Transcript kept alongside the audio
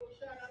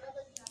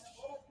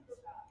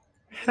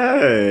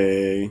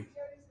Hey,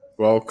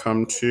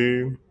 welcome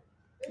to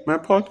my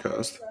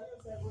podcast.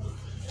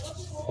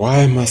 Why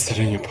am I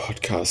starting a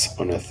podcast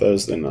on a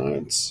Thursday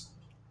night?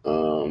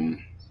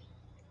 Um,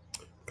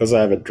 because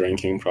I have a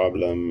drinking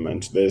problem,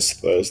 and today's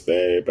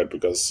Thursday, but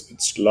because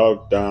it's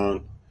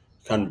lockdown,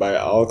 can't buy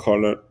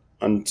alcohol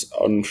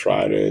on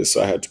Friday,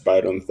 so I had to buy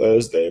it on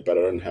Thursday, but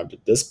I don't have the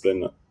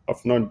discipline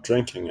of not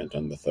drinking it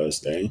on the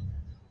Thursday.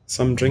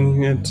 So I'm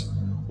drinking it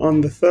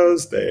on the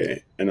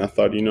Thursday, and I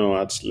thought, you know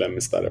what, let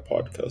me start a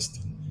podcast.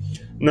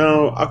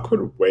 No, I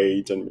could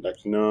wait and be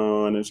like,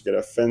 no, I need to get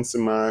a fancy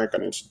mic, I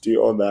need to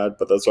do all that.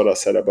 But that's what I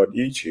said about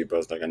YouTube. I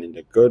was like, I need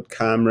a good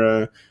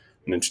camera,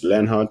 I need to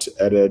learn how to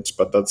edit.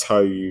 But that's how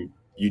you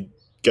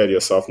get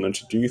yourself not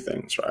to do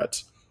things,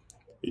 right?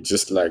 You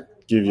just like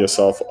give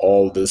yourself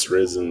all these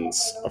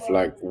reasons of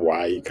like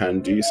why you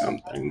can't do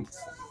something.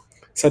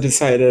 So I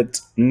decided,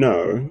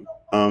 no,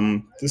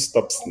 this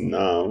stops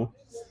now.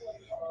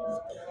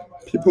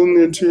 People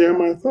need to hear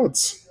my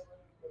thoughts.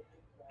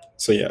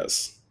 So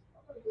yes,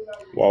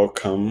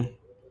 welcome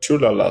to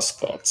Lala's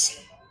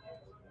Thoughts.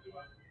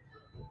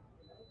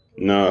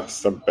 No,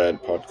 it's a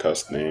bad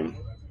podcast name.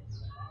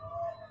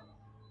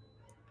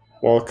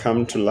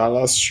 Welcome to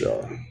Lala's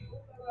show.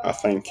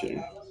 Thank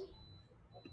you.